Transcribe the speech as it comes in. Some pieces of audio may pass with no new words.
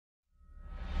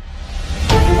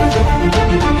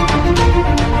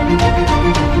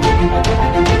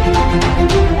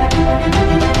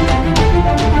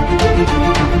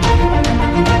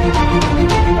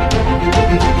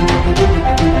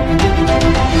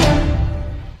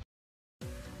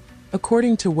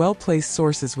According to well-placed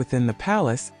sources within the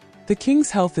palace, the king's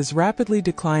health is rapidly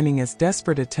declining as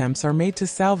desperate attempts are made to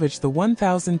salvage the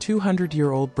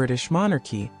 1,200-year-old British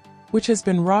monarchy, which has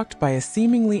been rocked by a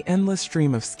seemingly endless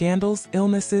stream of scandals,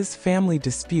 illnesses, family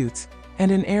disputes, and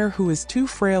an heir who is too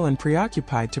frail and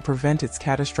preoccupied to prevent its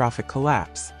catastrophic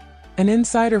collapse. An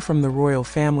insider from the royal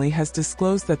family has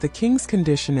disclosed that the king's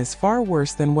condition is far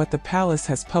worse than what the palace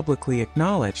has publicly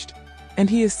acknowledged, and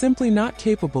he is simply not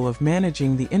capable of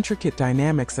managing the intricate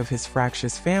dynamics of his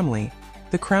fractious family,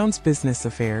 the crown's business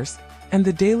affairs, and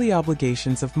the daily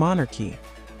obligations of monarchy.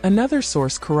 Another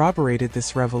source corroborated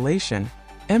this revelation,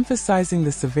 emphasizing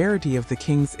the severity of the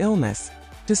king's illness,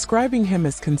 describing him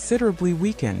as considerably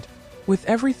weakened, with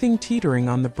everything teetering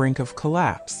on the brink of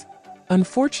collapse.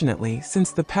 Unfortunately,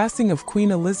 since the passing of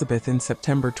Queen Elizabeth in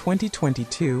September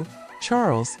 2022,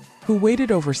 Charles, who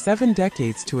waited over 7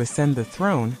 decades to ascend the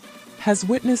throne, has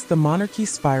witnessed the monarchy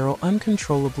spiral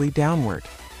uncontrollably downward.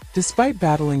 Despite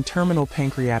battling terminal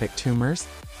pancreatic tumors,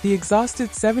 the exhausted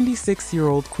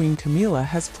 76-year-old Queen Camilla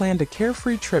has planned a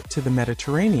carefree trip to the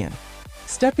Mediterranean,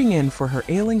 stepping in for her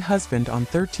ailing husband on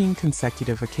 13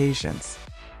 consecutive occasions.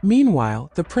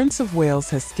 Meanwhile, the Prince of Wales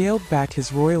has scaled back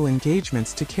his royal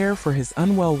engagements to care for his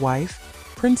unwell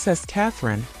wife, Princess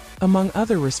Catherine, among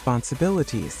other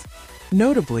responsibilities.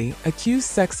 Notably, accused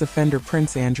sex offender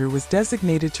Prince Andrew was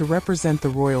designated to represent the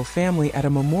royal family at a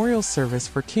memorial service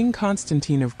for King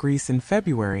Constantine of Greece in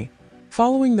February,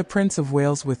 following the Prince of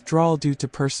Wales' withdrawal due to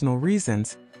personal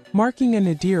reasons, marking a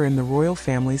nadir in the royal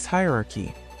family's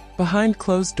hierarchy. Behind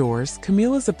closed doors,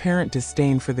 Camilla's apparent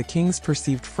disdain for the king's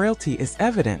perceived frailty is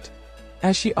evident,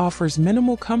 as she offers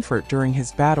minimal comfort during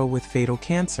his battle with fatal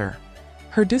cancer.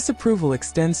 Her disapproval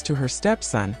extends to her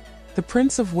stepson, the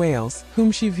Prince of Wales,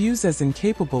 whom she views as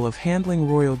incapable of handling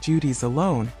royal duties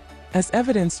alone, as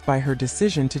evidenced by her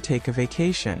decision to take a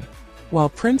vacation. While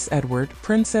Prince Edward,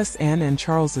 Princess Anne and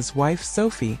Charles's wife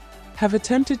Sophie have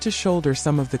attempted to shoulder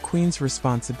some of the Queen's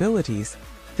responsibilities,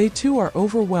 they too are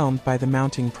overwhelmed by the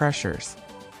mounting pressures.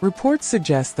 Reports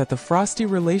suggest that the frosty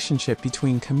relationship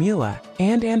between Camilla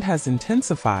and Anne has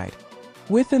intensified,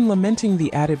 with Anne lamenting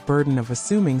the added burden of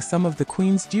assuming some of the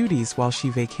Queen's duties while she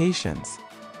vacations.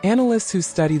 Analysts who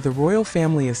study the royal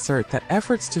family assert that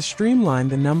efforts to streamline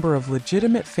the number of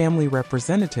legitimate family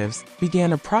representatives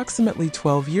began approximately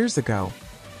 12 years ago,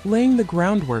 laying the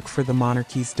groundwork for the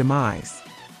monarchy's demise.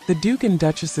 The Duke and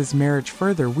Duchess's marriage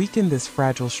further weakened this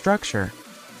fragile structure,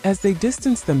 as they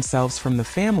distanced themselves from the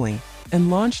family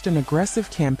and launched an aggressive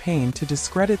campaign to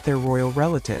discredit their royal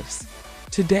relatives.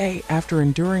 Today, after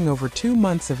enduring over 2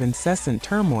 months of incessant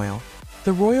turmoil,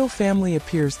 the royal family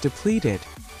appears depleted,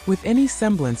 with any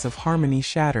semblance of harmony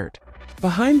shattered.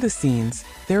 Behind the scenes,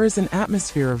 there is an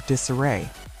atmosphere of disarray,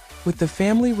 with the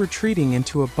family retreating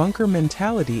into a bunker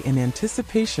mentality in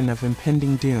anticipation of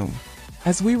impending doom.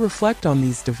 As we reflect on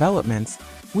these developments,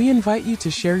 we invite you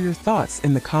to share your thoughts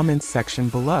in the comments section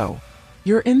below.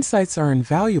 Your insights are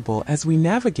invaluable as we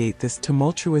navigate this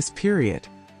tumultuous period.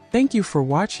 Thank you for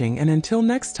watching, and until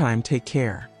next time, take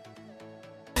care.